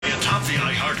the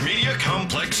iHeartMedia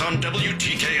complex on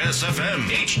WTKS-FM,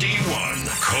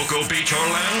 HD1, Cocoa Beach,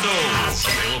 Orlando.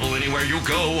 Available anywhere you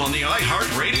go on the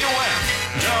iHeartRadio app.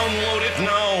 Download it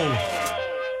now.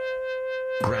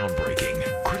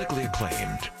 Groundbreaking, critically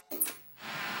acclaimed.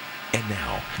 And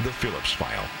now, the Phillips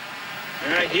File.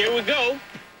 All right, here we go.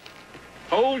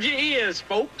 Hold your ears,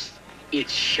 folks.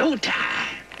 It's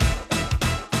showtime.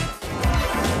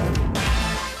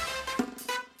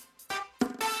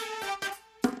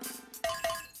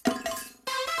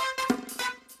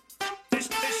 It's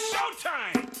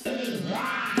showtime.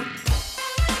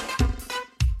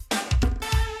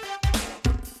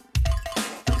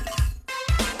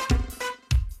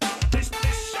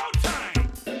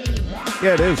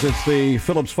 Yeah, it is. It's the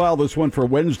Phillips File, this one for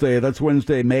Wednesday. That's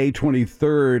Wednesday, May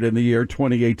 23rd in the year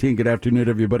 2018. Good afternoon,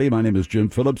 everybody. My name is Jim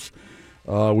Phillips.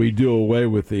 We do away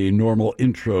with the normal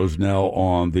intros now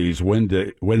on these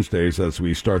Wednesdays as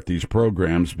we start these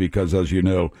programs because, as you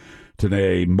know,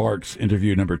 today marks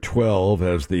interview number 12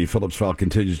 as the Phillips File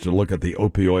continues to look at the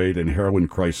opioid and heroin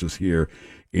crisis here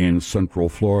in Central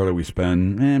Florida. We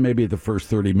spend maybe the first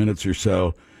 30 minutes or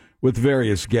so with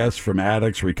various guests from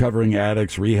addicts, recovering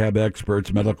addicts, rehab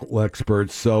experts, medical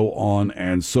experts, so on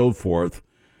and so forth.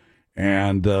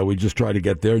 And we just try to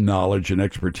get their knowledge and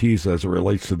expertise as it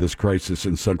relates to this crisis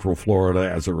in Central Florida,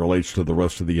 as it relates to the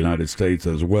rest of the United States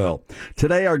as well.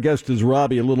 Today, our guest is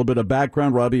Robbie. A little bit of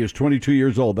background. Robbie is 22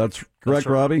 years old. That's correct,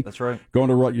 right. Robbie? That's right.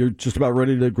 You're just about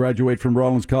ready to graduate from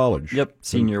Rollins College. Yep,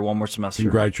 senior, one more semester.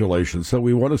 Congratulations. So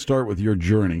we want to start with your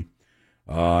journey.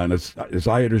 And as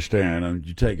I understand, and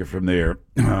you take it from there,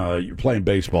 you're playing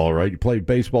baseball, right? You played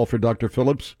baseball for Dr.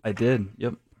 Phillips? I did,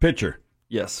 yep. Pitcher?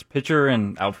 Yes, pitcher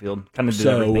and outfield. Kind of did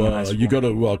everything in high school. You go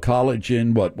to college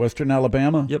in, what, Western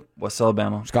Alabama? Yep, West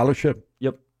Alabama. Scholarship?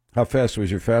 Yep. How fast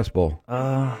was your fastball?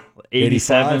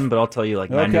 87, 85? but I'll tell you,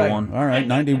 like, Okay. 91. All right,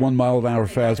 91 mile an hour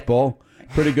fastball.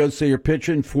 Pretty good. So you're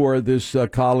pitching for this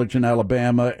college in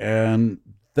Alabama, and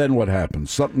then what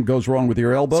happens? Something goes wrong with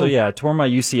your elbow? So, yeah, I tore my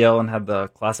UCL and had the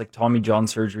classic Tommy John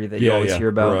surgery that you always hear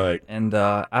about. Right. And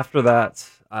after that,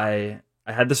 I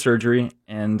had the surgery,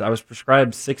 and I was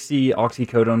prescribed 60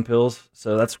 oxycodone pills.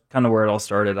 So that's kind of where it all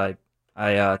started.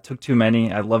 I took too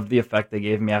many. I loved the effect they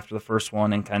gave me after the first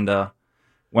one and kind of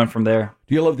went from there.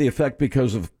 Do you love the effect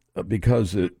because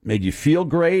it made you feel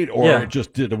great, or it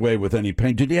just did away with any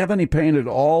pain? Did you have any pain at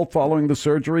all following the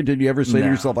surgery? Did you ever say to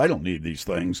yourself, "I don't need these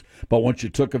things"? But once you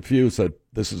took a few, said,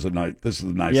 "This is a nice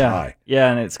high."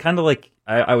 Yeah, and it's kind of like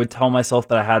I would tell myself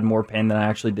that I had more pain than I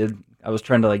actually did. I was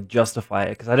trying to like justify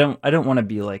it because I don't want to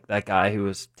be like that guy who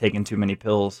was taking too many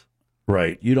pills.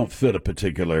 Right. You don't fit a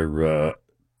particular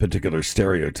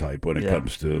stereotype when it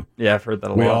comes to... Yeah, I've heard that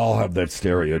a lot. We all have that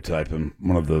stereotype, and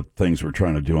one of the things we're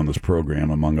trying to do on this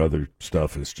program, among other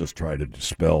stuff, is just try to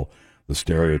dispel the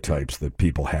stereotypes that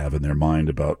people have in their mind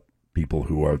about people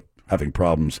who are having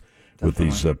problems with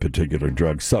these particular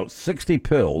drugs. So 60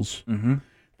 pills. Mm-hmm.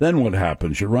 Then what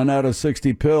happens? You run out of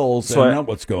 60 pills, and now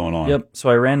what's going on? Yep, so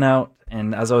I ran out,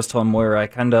 and as I was telling Moira, I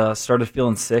kind of started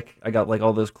feeling sick. I got like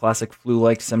all those classic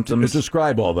flu-like symptoms.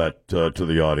 Describe all that to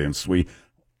the audience. We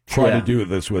try to do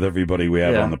this with everybody we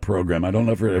have on the program. I don't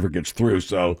know if it ever gets through,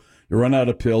 so you run out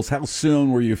of pills. How soon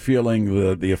were you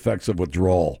feeling the effects of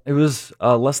withdrawal? It was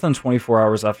less than 24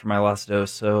 hours after my last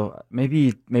dose, so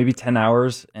maybe 10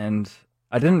 hours, and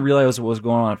I didn't realize what was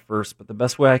going on at first, but the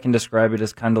best way I can describe it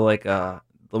is kind of like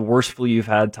the worst flu you've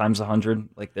had times 100.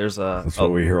 Like that's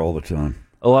what we hear all the time.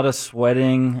 A lot of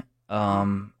sweating,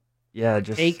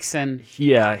 just aches and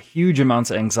huge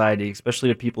amounts of anxiety, especially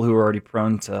to people who are already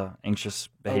prone to anxious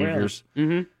behaviors. Oh,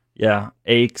 really? Mm-hmm. Yeah,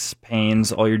 aches,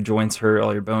 pains, all your joints hurt,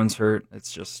 all your bones hurt.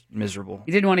 It's just miserable.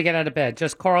 You didn't want to get out of bed,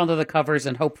 just crawl under the covers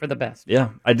and hope for the best. Yeah,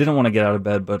 I didn't want to get out of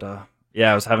bed, but I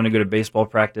was having to go to baseball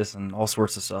practice and all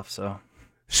sorts of stuff.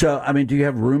 So, I mean, do you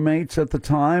have roommates at the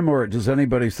time, or does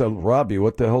anybody say, "Robbie,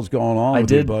 what the hell's going on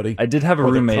with you, buddy?" I did have a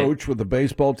roommate. The coach with the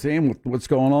baseball team. What's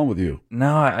going on with you?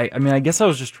 No, I mean, I guess I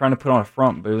was just trying to put on a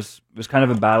front, but it was kind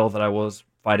of a battle that I was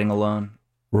fighting alone.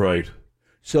 Right.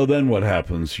 So then what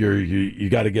happens? You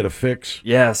got to get a fix.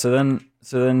 Yeah. So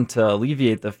then to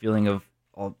alleviate the feeling of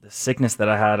all the sickness that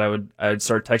I had, I would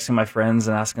start texting my friends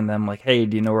and asking them like, "Hey,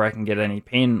 do you know where I can get any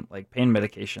pain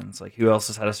medications? Like, who else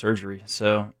has had a surgery?"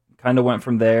 So kind of went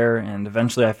from there, and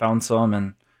eventually I found some,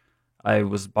 and I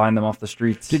was buying them off the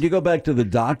streets. Did you go back to the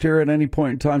doctor at any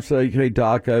point in time, say, "Hey,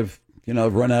 doc, I've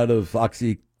run out of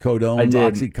oxycodone,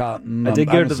 Oxycontin, I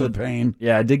did go to the pain"?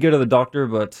 Yeah, I did go to the doctor,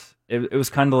 but it was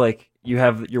kind of like you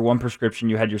have your one prescription,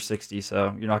 you had your 60,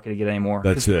 so you're not going to get any more.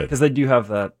 That's it. Because they do have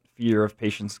that fear of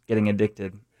patients getting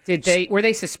addicted. Were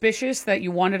they suspicious that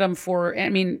you wanted them for? I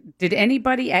mean, did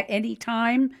anybody at any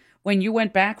time when you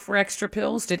went back for extra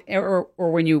pills, or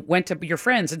when you went to your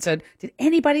friends and said, did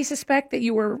anybody suspect that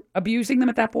you were abusing them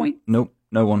at that point? Nope,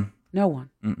 no one. No one.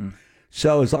 Mm-mm.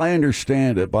 So as I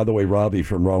understand it, by the way, Robbie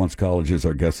from Rollins College is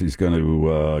our guest. He's going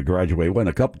to graduate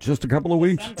when just a couple of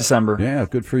weeks. December. Yeah,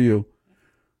 good for you.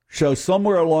 So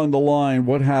somewhere along the line,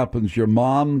 what happens? Your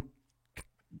mom,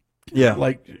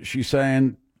 like she's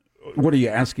saying, what are you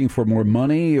asking for, more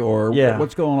money, or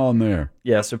what's going on there?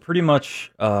 Yeah, so pretty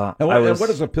much. What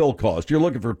does a pill cost? You're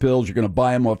looking for pills. You're going to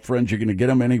buy them off friends. You're going to get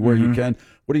them anywhere you can.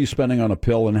 What are you spending on a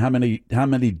pill, and how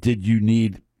many did you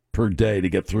need per day to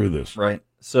get through this? Right.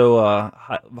 So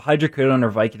hydrocodone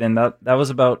or Vicodin, that was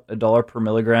about $1 per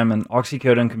milligram, and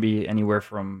oxycodone can be anywhere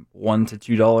from $1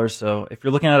 to $2. So if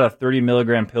you're looking at a 30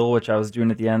 milligram pill, which I was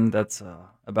doing at the end, that's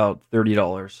about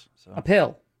 $30. So a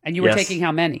pill, and you were taking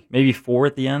how many? Maybe 4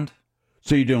 at the end.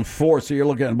 So you're doing 4. So you're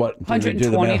looking at what?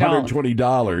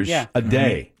 $120 a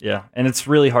day. Yeah, and it's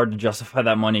really hard to justify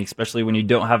that money, especially when you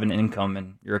don't have an income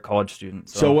and you're a college student.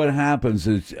 So what happens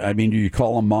is, I mean, do you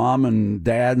call a mom and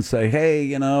dad and say,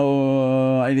 hey,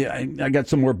 I got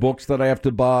some more books that I have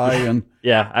to buy? And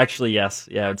actually, yes.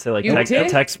 Yeah, I would say like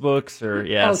textbooks or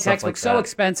stuff textbooks like so that.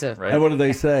 expensive. Right. And what did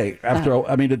they say? After,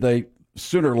 I mean, did they,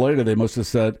 sooner or later, they must have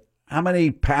said, how many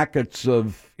packets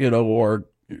of,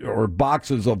 or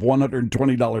boxes of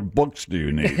 $120 books do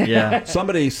you need? Yeah.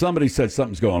 Somebody said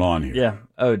something's going on here. Yeah.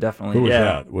 Oh, definitely. Who was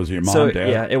that? Was it your mom, dad?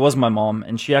 Yeah, it was my mom,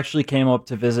 and she actually came up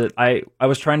to visit. I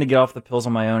was trying to get off the pills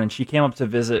on my own, and she came up to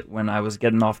visit when I was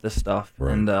getting off this stuff.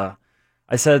 Right. And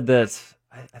I said that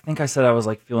I think I said I was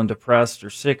like feeling depressed or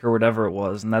sick or whatever it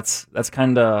was, and that's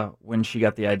kind of when she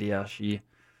got the idea.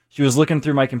 She was looking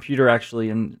through my computer actually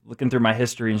and looking through my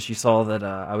history, and she saw that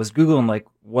I was Googling like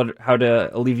how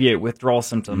to alleviate withdrawal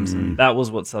symptoms, and that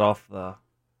was what set off the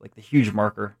huge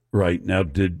marker. Right. Now,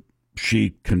 did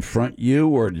she confront you,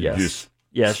 or did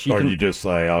you just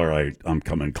say, all right, I'm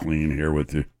coming clean here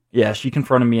with you? Yeah, she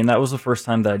confronted me, and that was the first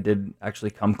time that I did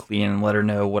actually come clean and let her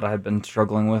know what I had been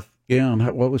struggling with. Yeah, and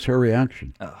what was her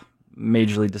reaction?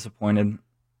 Majorly disappointed.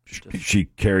 She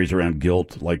carries around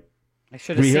guilt, like,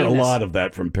 we hear a lot of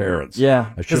that from parents.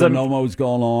 Yeah. I should have known what was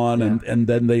going on, and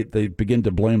then they begin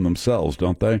to blame themselves,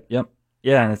 don't they? Yep.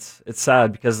 Yeah, and it's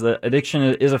sad because the addiction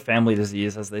is a family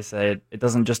disease, as they say. It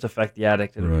doesn't just affect the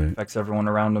addict, it affects everyone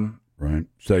around him. Right.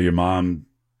 So your mom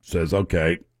says,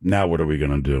 okay, now what are we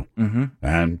going to do? Mm-hmm.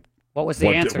 And what was the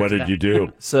answer? What did you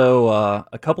do? So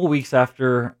a couple weeks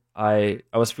after I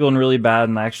was feeling really bad,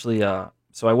 and I actually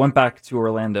so I went back to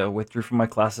Orlando, withdrew from my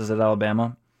classes at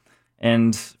Alabama.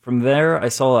 And from there, I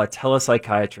saw a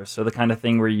telepsychiatrist, so the kind of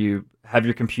thing where you have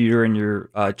your computer and you're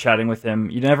chatting with him.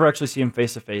 You never actually see him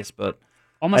face-to-face, but...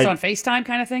 Almost on FaceTime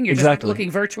kind of thing? You're just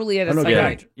looking virtually at a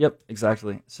psychiatrist? Yep,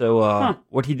 exactly. So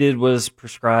what he did was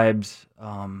prescribed,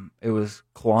 it was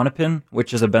Klonopin,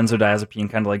 which is a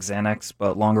benzodiazepine, kind of like Xanax,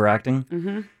 but longer acting.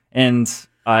 Mm-hmm. And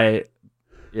I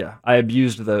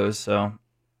abused those, so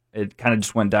it kind of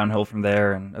just went downhill from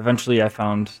there. And eventually I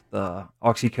found the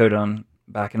oxycodone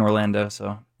back in Orlando.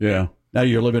 So yeah. Now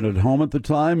you're living at home at the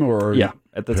time, or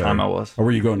at the time I was. Or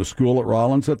were you going to school at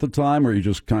Rollins at the time, or were you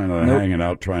just kind of hanging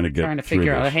out trying to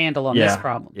figure out a handle on this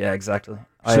problem? Yeah, exactly.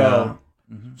 So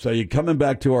you're coming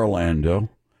back to Orlando.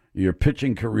 Your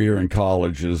pitching career in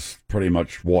college is pretty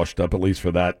much washed up, at least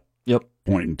for that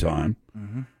point in time.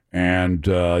 Mm-hmm. And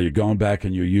you're going back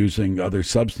and you're using other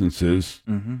substances.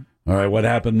 Mm-hmm. All right, what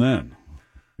happened then?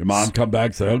 Your mom come back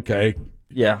and say, okay.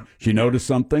 Yeah. She noticed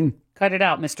something? Cut it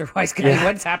out, Mr. Weisskopf.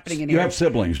 What's happening in here? You have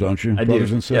siblings, don't you? I brothers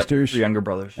do. And sisters? 3 younger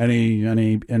brothers. Any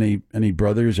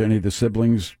brothers, any of the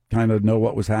siblings kind of know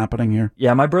what was happening here?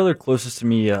 Yeah, my brother closest to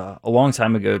me a long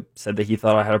time ago said that he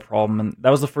thought I had a problem, and that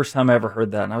was the first time I ever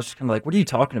heard that, and I was just kind of like, what are you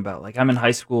talking about? Like, I'm in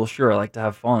high school, sure, I like to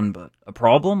have fun, but a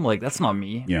problem? Like, that's not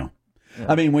me. Yeah.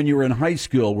 I mean, when you were in high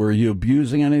school, were you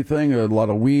abusing anything? A lot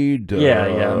of weed?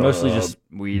 Yeah, mostly just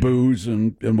weed. Booze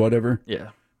and whatever? Yeah.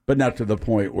 But not to the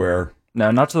point where... No,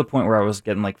 not to the point where I was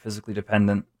getting, like, physically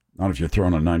dependent. Not if you're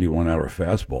throwing a 91-hour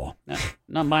fastball. No,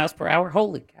 not miles per hour.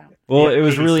 Holy cow. Well, it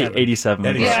was really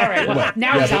 87. Yeah, all right. Well,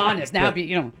 now he's honest. Now,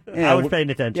 I was paying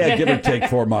attention. Yeah, give or take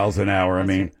 4 miles an hour. I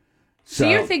mean... So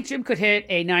you think Jim could hit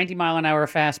a 90-mile-an-hour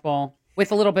fastball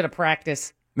with a little bit of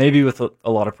practice? Maybe with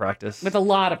a lot of practice. With a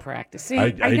lot of practice. See,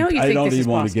 I know you think this is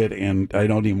possible. I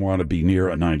don't even want to be near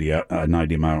a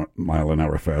 90 mile an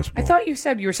hour fastball. I thought you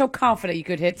said you were so confident you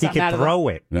could hit something He could throw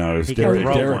it. No, it was Derek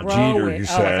Jeter who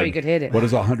said, I thought you could hit it. what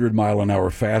is a 100 mile an hour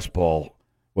fastball?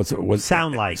 What's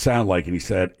sound like? Sound like, and he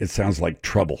said it sounds like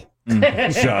trouble. So,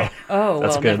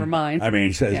 that's good. Never mind. I mean,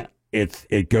 he says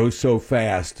it goes so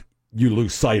fast you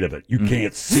lose sight of it. You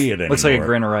can't see it anymore. Looks like a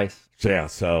grain of rice. So yeah,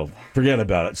 so forget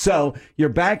about it. So you're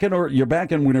back in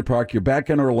Winter Park. You're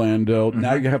back in Orlando.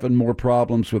 Now you're having more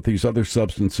problems with these other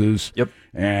substances. Yep.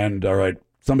 And all right,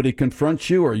 somebody confronts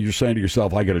you, or you're saying to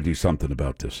yourself, "I got to do something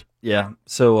about this." Yeah.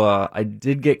 So I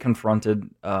did get confronted.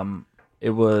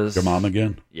 It was Your mom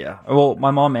again? Yeah. Well,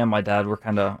 my mom and my dad were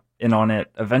kind of in on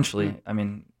it eventually. I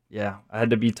mean, yeah, I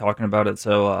had to be talking about it.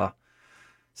 So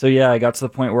yeah, I got to the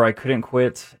point where I couldn't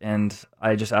quit, and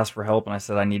I just asked for help, and I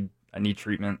said, I need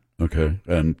treatment. Okay.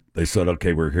 And they said,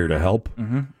 "Okay, we're here to help."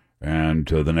 Mm-hmm. And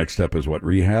the next step is what,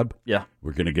 rehab? Yeah.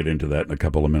 We're going to get into that in a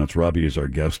couple of minutes. Robbie is our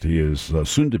guest. He is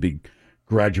soon to be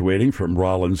graduating from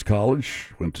Rollins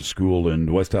College. Went to school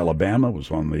in West Alabama,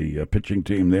 was on the pitching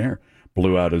team there.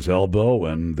 Blew out his elbow,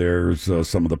 and there's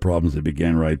some of the problems that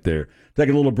began right there. Take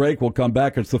a little break. We'll come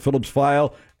back. It's the Phillips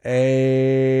File,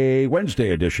 a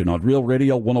Wednesday edition on Real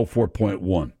Radio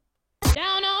 104.1.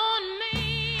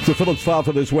 It's the Phillips File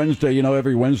for this Wednesday. You know,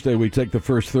 every Wednesday we take the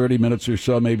first 30 minutes or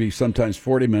so, maybe sometimes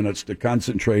 40 minutes, to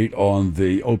concentrate on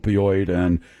the opioid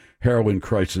and heroin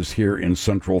crisis here in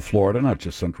Central Florida. Not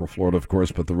just Central Florida, of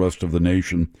course, but the rest of the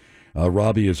nation.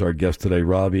 Robbie is our guest today.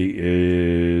 Robbie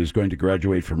is going to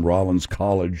graduate from Rollins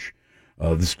College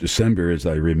this December, as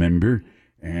I remember.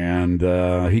 And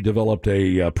he developed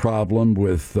a problem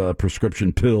with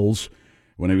prescription pills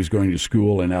when he was going to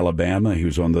school in Alabama. He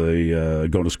was on the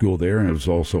going to school there, and he was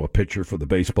also a pitcher for the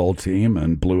baseball team,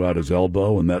 and blew out his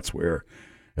elbow. And that's where,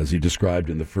 as he described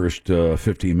in the first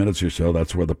 15 minutes or so,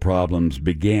 that's where the problems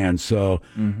began. So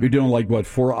you're doing like, what,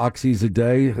 4 oxys a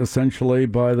day, essentially,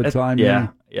 by the time? Yeah.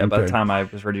 Yeah, by the time I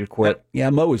was ready to quit. Yeah,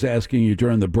 Mo was asking you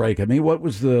during the break. I mean, what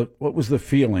was the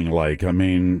feeling like? I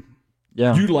mean,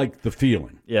 you liked the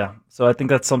feeling. Yeah. So I think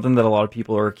that's something that a lot of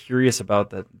people are curious about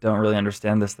that don't really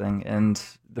understand this thing. And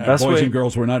the best boys way, and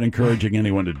girls, we're not encouraging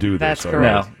anyone to do this. That's all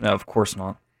correct. right? No, of course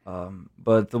not.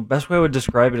 But the best way I would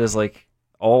describe it is like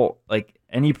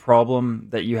any problem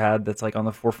that you had that's like on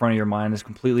the forefront of your mind is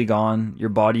completely gone. Your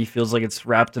body feels like it's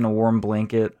wrapped in a warm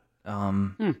blanket.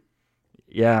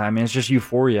 Yeah, I mean, it's just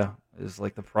euphoria is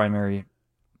like the primary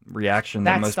reaction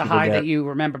that most That's the people high get. that you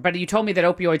remember. But you told me that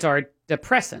opioids are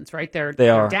depressants, right? They're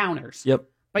are. downers. Yep.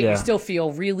 But you still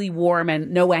feel really warm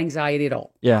and no anxiety at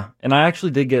all. Yeah, and I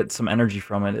actually did get some energy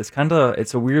from it.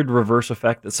 It's a weird reverse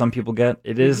effect that some people get.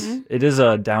 It is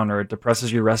a downer. It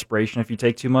depresses your respiration if you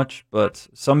take too much, but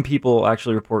some people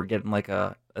actually report getting like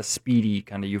a speedy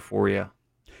kind of euphoria.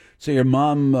 So your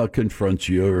mom confronts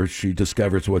you, or she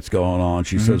discovers what's going on.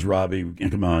 She says, "Robbie,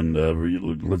 come on,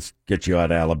 let's get you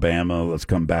out of Alabama. Let's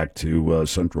come back to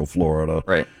Central Florida."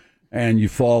 Right. And you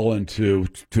fall into,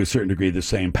 to a certain degree, the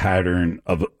same pattern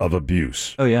of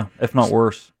abuse. Oh yeah, if not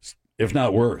worse. If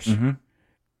not worse.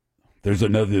 There's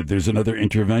another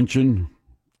intervention.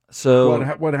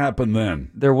 So what happened then?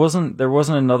 there wasn't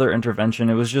another intervention.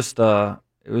 It was just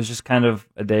kind of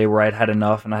a day where I'd had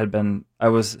enough, and I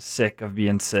was sick of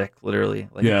being sick, literally,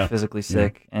 like physically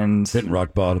sick, and Hitting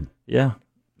rock bottom. Yeah,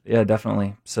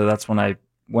 definitely. So that's when I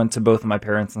went to both of my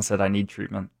parents and said, I need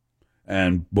treatment.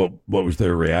 And what was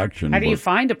their reaction? How do you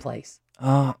find a place?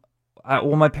 Well,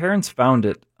 my parents found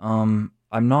it. I'm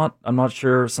not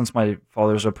sure, since my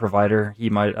father's a provider.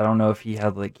 I don't know if he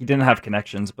didn't have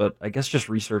connections, but I guess just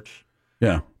research.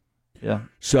 Yeah.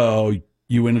 So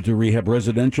you went into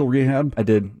residential rehab? I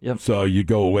did. Yep. So you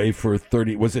go away for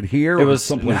 30. Was it here or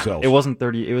someplace else? It wasn't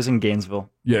 30. It was in Gainesville.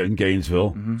 Yeah, in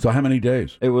Gainesville. So how many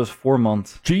days? It was 4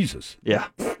 months. Jesus. Yeah.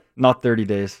 Not 30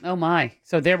 days. Oh, my.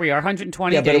 So there we are,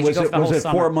 120 Yeah, days. but was it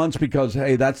summer. 4 months because,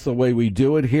 hey, that's the way we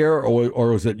do it here?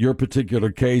 Or was it your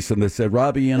particular case and they said,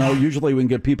 Robbie, usually we can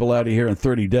get people out of here in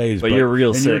 30 days. But you're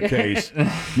real sick. In your case,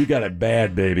 you got it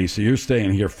bad, baby. So you're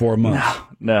staying here 4 months.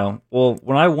 No. Well,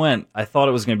 when I went, I thought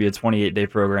it was going to be a 28-day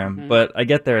program. But I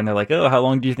get there and they're like, oh, how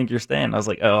long do you think you're staying? I was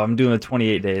like, oh, I'm doing the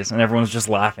 28 days. And everyone's just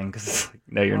laughing because it's like,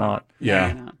 no, you're not.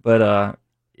 Yeah. But,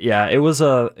 yeah, it was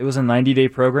a 90-day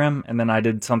program, and then I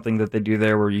did something that they do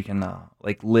there where you can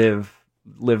live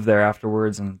there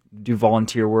afterwards and do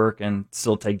volunteer work and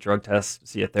still take drug tests,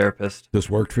 see a therapist.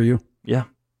 This worked for you? Yeah.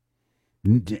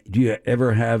 Do you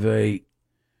ever have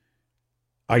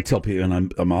I tell people,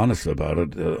 and I'm honest about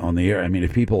it on the air. I mean,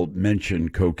 if people mention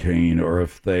cocaine, or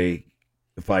if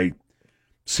I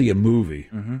see a movie,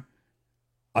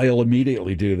 I'll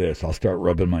immediately do this. I'll start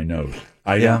rubbing my nose.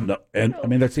 Don't know, and I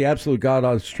mean that's the absolute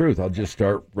God-honest truth. I'll just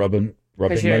start rubbing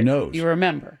my nose. You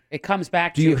remember, it comes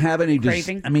back. Do you have any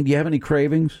craving? do you have any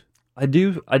cravings? I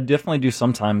do. I definitely do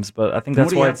sometimes, but I think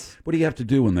that's why. What do you have to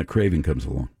do when the craving comes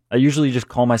along? I usually just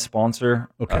call my sponsor.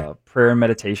 Okay. Prayer and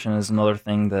meditation is another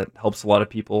thing that helps a lot of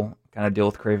people kind of deal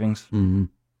with cravings. Mm-hmm.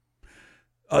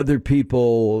 other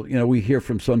people, we hear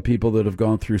from some people that have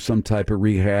gone through some type of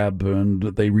rehab and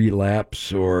they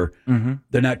relapse or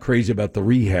they're not crazy about the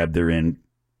rehab they're in.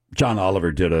 John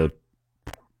Oliver did a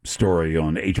story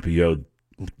on HBO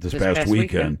this past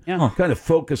weekend. Yeah. Kind of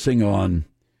focusing on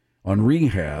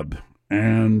rehab,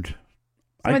 and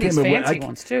some of these fancy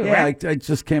ones too. Yeah, right? I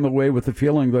just came away with the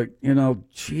feeling like,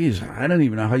 geez, I don't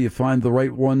even know how you find the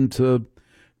right one to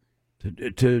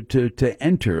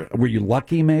enter. Were you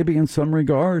lucky, maybe in some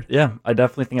regard? Yeah, I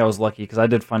definitely think I was lucky because I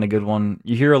did find a good one.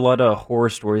 You hear a lot of horror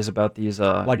stories about these.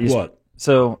 What?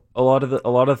 So a lot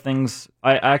of things.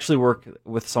 I actually work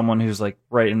with someone who's like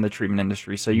right in the treatment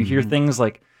industry. So you hear things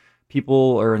like people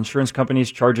or insurance companies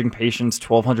charging patients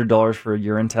 $1,200 for a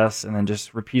urine test and then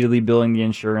just repeatedly billing the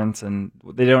insurance, and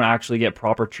they don't actually get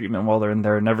proper treatment while they're in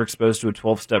there. Never exposed to a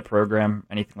 12-step program,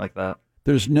 anything like that.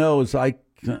 There's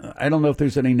I don't know if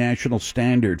there's any national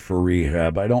standard for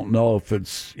rehab. I don't know if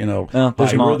it's, there's we're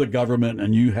not. the government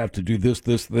and you have to do this,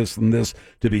 and this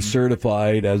to be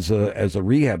certified as a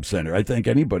rehab center. I think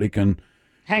anybody can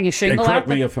hang a shingle. Correct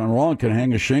me if I'm wrong. Can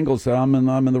hang a shingle. Say I'm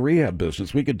in the rehab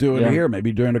business. We could do it here,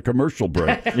 maybe during a commercial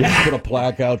break. Put a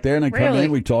plaque out there and then come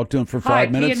in. We talk to them for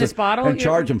 5 minutes and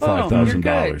charge them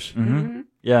 $5,000.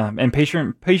 Yeah, and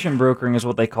patient brokering is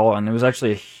what they call it, and it was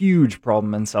actually a huge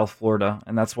problem in South Florida,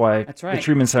 and that's why the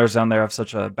treatment centers down there have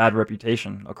such a bad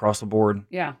reputation across the board.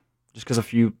 Yeah, just because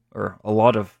a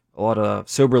lot of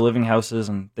sober living houses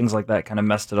and things like that kind of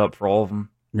messed it up for all of them.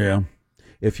 Yeah,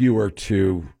 if you were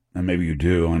to, and maybe you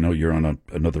do, I know you're on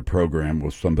another program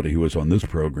with somebody who was on this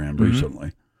program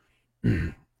recently.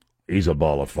 He's a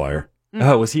ball of fire.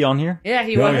 Oh, was he on here? Yeah,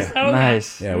 he was. Yeah. Oh,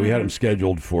 nice. Yeah, we had him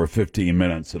scheduled for 15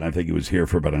 minutes, and I think he was here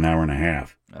for about an hour and a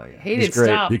half. Oh, yeah. He didn't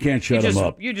stop. You can't shut him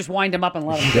up. You just wind him up and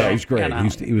let him go. Yeah, he's great.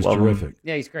 He was terrific.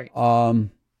 Yeah, he's great. Are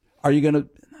you going to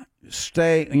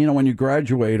stay, when you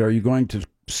graduate, are you going to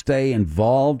stay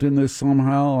involved in this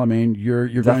somehow? I mean, you're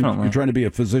trying to be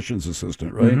a physician's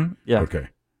assistant, right? Mm-hmm. Yeah. Okay.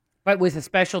 But with a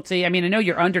specialty, I mean, I know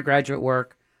your undergraduate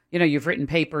work, you've written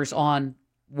papers on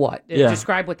what? Yeah.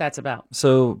 Describe what that's about.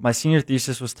 So my senior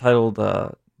thesis was titled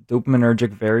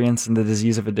Dopaminergic Variants in the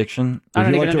Disease of Addiction. Would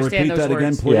you like to repeat that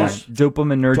again, please? Yeah,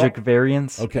 dopaminergic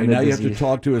variants. Okay, now you have to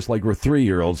talk to us like we're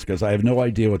 3-year-olds because I have no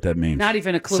idea what that means. Not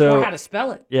even a clue or how to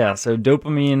spell it. Yeah, so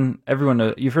dopamine, everyone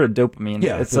knows, you've heard of dopamine.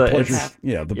 Yeah, it's the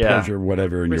pleasure,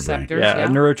 whatever in your brain. Yeah, a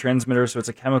neurotransmitter, so it's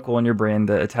a chemical in your brain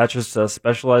that attaches to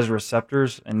specialized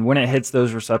receptors, and when it hits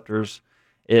those receptors,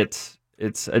 it's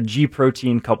a G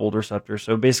protein coupled receptor.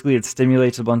 So basically it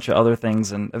stimulates a bunch of other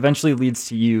things and eventually leads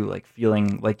to you like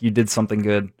feeling like you did something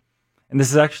good. And this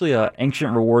is actually an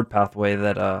ancient reward pathway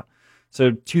that,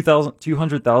 so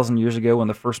 200,000 years ago when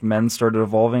the first men started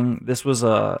evolving, this was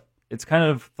it's kind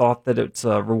of thought that it's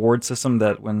a reward system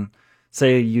that when,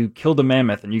 say, you killed a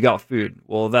mammoth and you got food,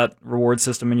 well, that reward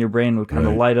system in your brain would kind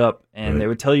of light up and it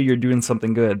would tell you you're doing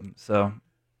something good. So...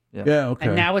 Yeah. Okay.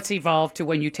 And now it's evolved to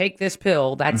when you take this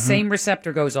pill, that same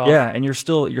receptor goes off. Yeah, and you're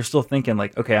still thinking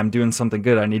like, okay, I'm doing something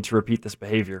good. I need to repeat this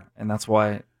behavior, and that's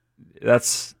why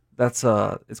it's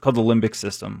called the limbic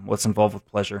system. What's involved with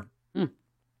pleasure? Do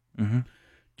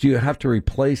you have to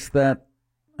replace that?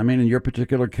 I mean, in your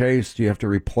particular case, do you have to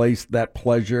replace that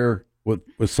pleasure with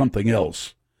something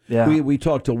else? Yeah. We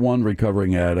talked to one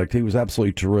recovering addict. He was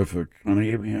absolutely terrific. I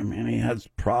mean, he has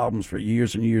problems for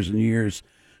years and years and years.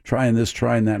 Trying this,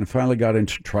 trying that, and finally got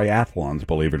into triathlons,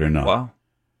 believe it or not. Wow.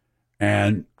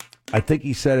 And I think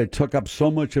he said it took up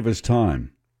so much of his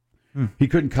time. He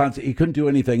couldn't do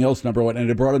anything else, number one,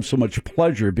 and it brought him so much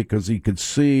pleasure because he could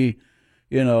see,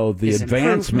 the his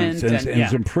advancements and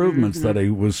his improvements that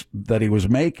he was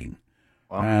making.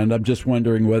 Wow. And I'm just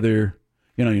wondering whether,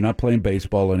 you're not playing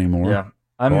baseball anymore. Yeah.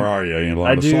 Or are you?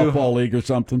 On a softball league or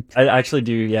something? I actually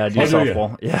do, I do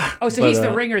softball. Yeah. Oh, so he's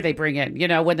the ringer they bring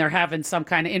in, when they're having some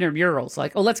kind of intramurals.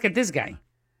 Like, let's get this guy.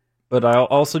 But I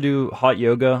also do hot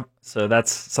yoga, so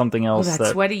that's something else. Oh,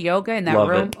 that sweaty yoga in that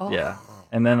room? Oh. Yeah.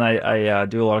 And then I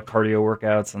do a lot of cardio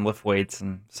workouts and lift weights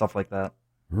and stuff like that.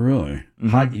 Really? Mm-hmm.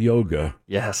 Hot yoga?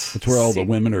 Yes. That's where all the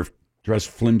women are dressed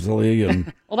flimsily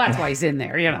and... Well, that's why he's in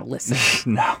there.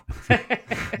 Listen. No.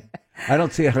 I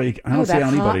don't see how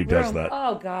anybody does that.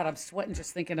 Oh God, I'm sweating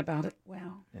just thinking about it.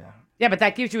 Wow. Yeah, but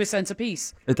that gives you a sense of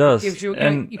peace. It does. It gives you,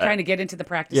 you kind of get into the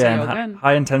practice of yoga. And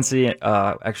high intensity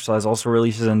exercise also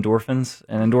releases endorphins,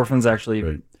 and endorphins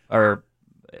actually are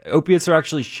opiates are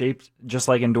actually shaped just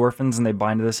like endorphins, and they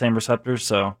bind to the same receptors.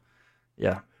 So,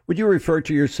 yeah. Would you refer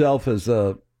to yourself as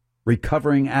a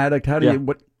recovering addict? How do you?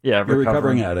 What? Yeah, you're a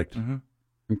recovering addict.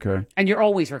 Mm-hmm. Okay. And you're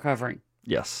always recovering.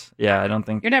 Yes. Yeah, I don't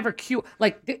think... You're never cute.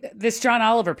 Like this John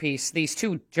Oliver piece, these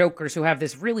two jokers who have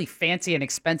this really fancy and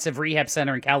expensive rehab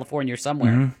center in California or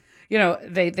somewhere. Mm-hmm. You know,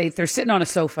 they're sitting on a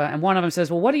sofa, and one of them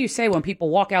says, well, what do you say when people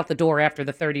walk out the door after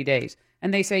the 30 days?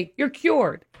 And they say, you're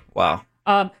cured. Wow.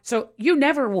 So you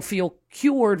never will feel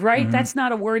cured, right? That's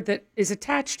not a word that is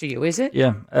attached to you, is it?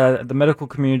 Yeah. The medical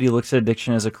community looks at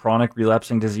addiction as a chronic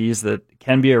relapsing disease that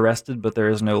can be arrested, but there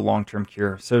is no long-term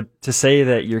cure. So to say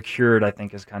that you're cured, I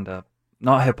think, is kind of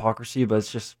not hypocrisy, but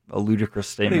it's just a ludicrous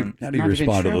statement. How do you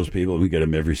respond to those people? We get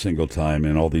them every single time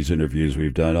in all these interviews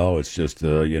we've done. Oh, it's just,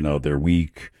 they're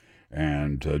weak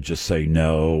and just say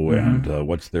no. And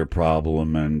what's their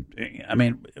problem? And I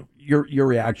mean, your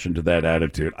reaction to that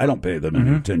attitude, I don't pay them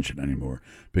any attention anymore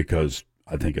because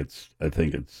I think it's they're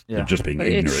just being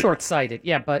ignorant. It's short-sighted.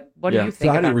 Yeah, but what do you think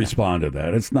So how about do you respond to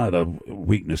that? It's not a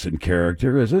weakness in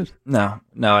character, is it? No,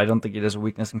 I don't think it is a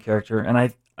weakness in character. And I,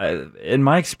 in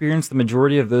my experience, the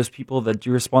majority of those people that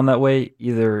do respond that way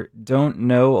either don't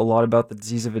know a lot about the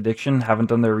disease of addiction, haven't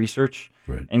done their research,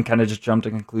 and kind of just jump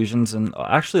to conclusions. And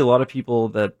actually, a lot of people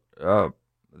that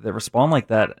respond like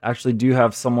that actually do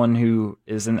have someone who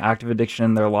is in active addiction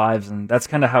in their lives, and that's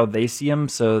kind of how they see them.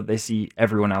 So they see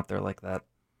everyone out there like that.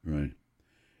 Right.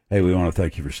 Hey, we want to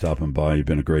thank you for stopping by. You've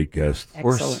been a great guest. Of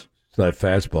course. Excellent. So that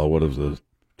fastball, what was the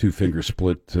 2-finger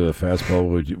split fastball?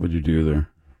 What'd you do there?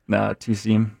 Nah, two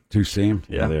seam. 2 seam?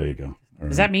 Yeah. There you go. All Does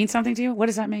right. that mean something to you? What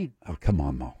does that mean? Oh, come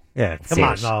on, Mo. Yeah, come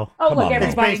on, Mo. Oh, Come look, on,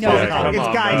 everybody Mo. knows It's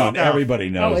it. guy Come on, stuff. everybody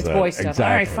knows Oh, it's that. boy stuff. Exactly.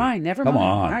 All right, fine. Never Come mind.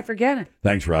 on. All right, forget it.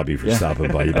 Thanks, Robbie, for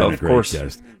stopping by. You've been a Of great course.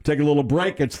 guest. Take a little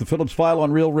break. It's the Phillips File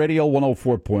on Real Radio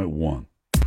 104.1.